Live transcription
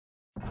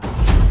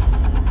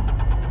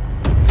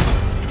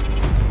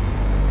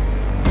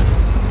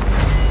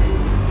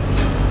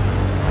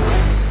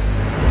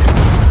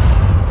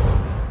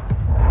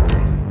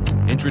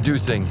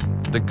Introducing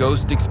the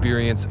Ghost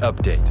Experience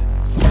Update.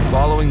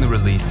 Following the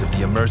release of the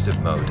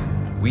immersive mode,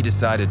 we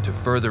decided to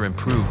further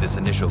improve this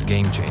initial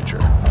game changer.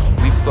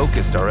 We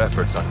focused our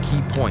efforts on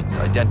key points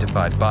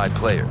identified by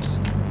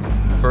players.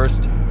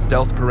 First,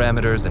 stealth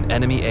parameters and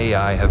enemy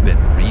AI have been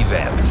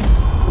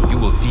revamped. You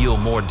will deal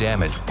more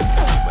damage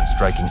when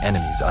striking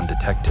enemies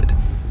undetected.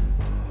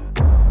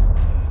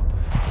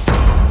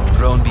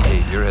 Drone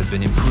behavior has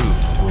been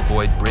improved to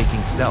avoid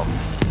breaking stealth,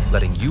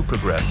 letting you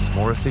progress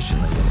more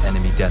efficiently in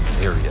enemy-dense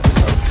areas.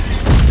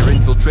 Your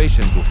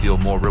infiltrations will feel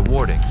more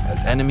rewarding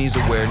as enemies'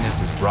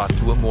 awareness is brought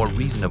to a more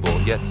reasonable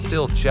yet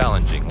still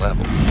challenging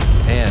level.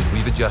 And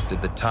we've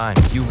adjusted the time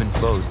human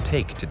foes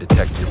take to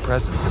detect your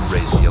presence and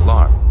raise the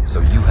alarm, so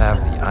you have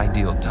the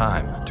ideal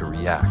time to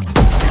react.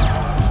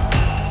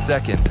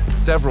 Second,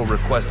 several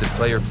requested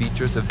player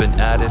features have been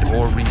added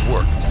or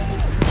reworked.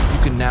 You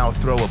can now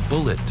throw a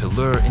bullet to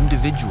lure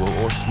individual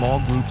or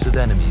small groups of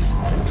enemies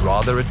and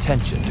draw their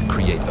attention to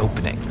create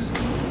openings.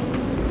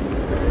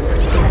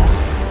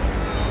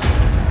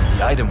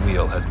 The item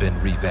wheel has been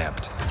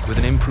revamped with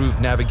an improved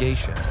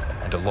navigation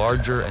and a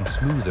larger and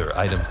smoother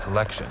item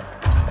selection.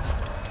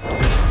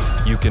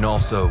 You can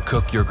also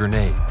cook your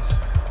grenades,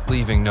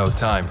 leaving no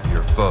time for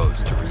your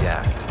foes to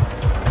react.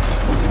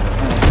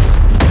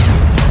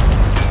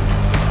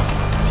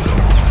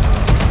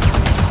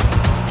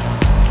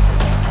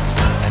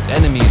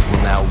 Enemies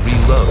will now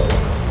reload,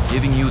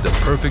 giving you the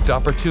perfect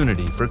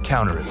opportunity for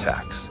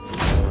counterattacks.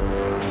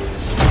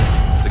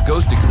 The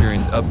Ghost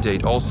Experience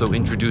update also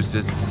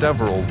introduces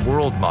several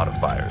world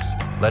modifiers,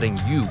 letting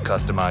you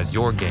customize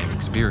your game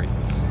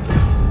experience.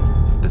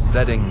 The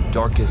setting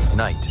Darkest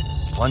Night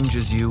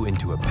plunges you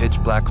into a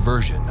pitch-black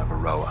version of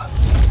Auroa.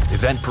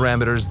 Event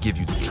parameters give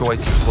you the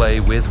choice to play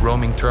with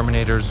roaming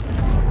Terminators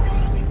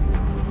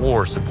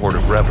or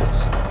supportive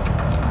Rebels.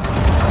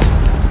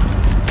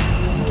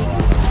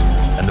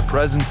 And the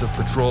presence of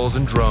patrols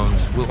and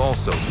drones will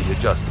also be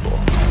adjustable.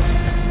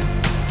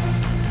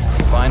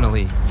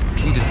 Finally,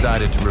 we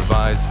decided to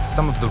revise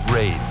some of the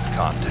raids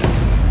content.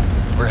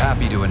 We're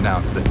happy to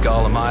announce that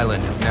Golem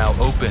Island is now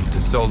open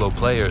to solo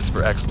players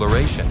for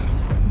exploration,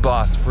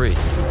 boss-free,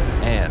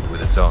 and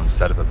with its own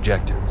set of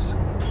objectives.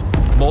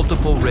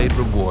 Multiple raid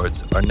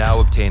rewards are now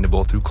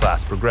obtainable through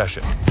class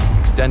progression,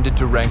 extended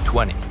to rank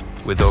 20,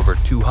 with over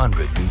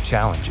 200 new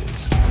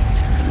challenges.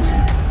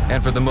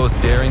 And for the most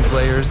daring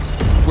players,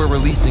 we're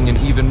releasing an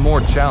even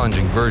more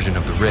challenging version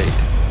of the raid,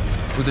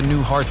 with a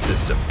new heart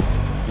system,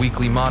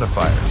 weekly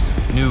modifiers,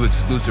 new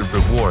exclusive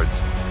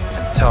rewards,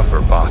 and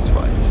tougher boss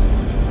fights.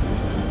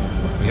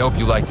 We hope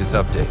you like this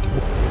update.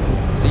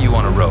 See you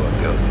on Auroa,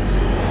 Ghosts.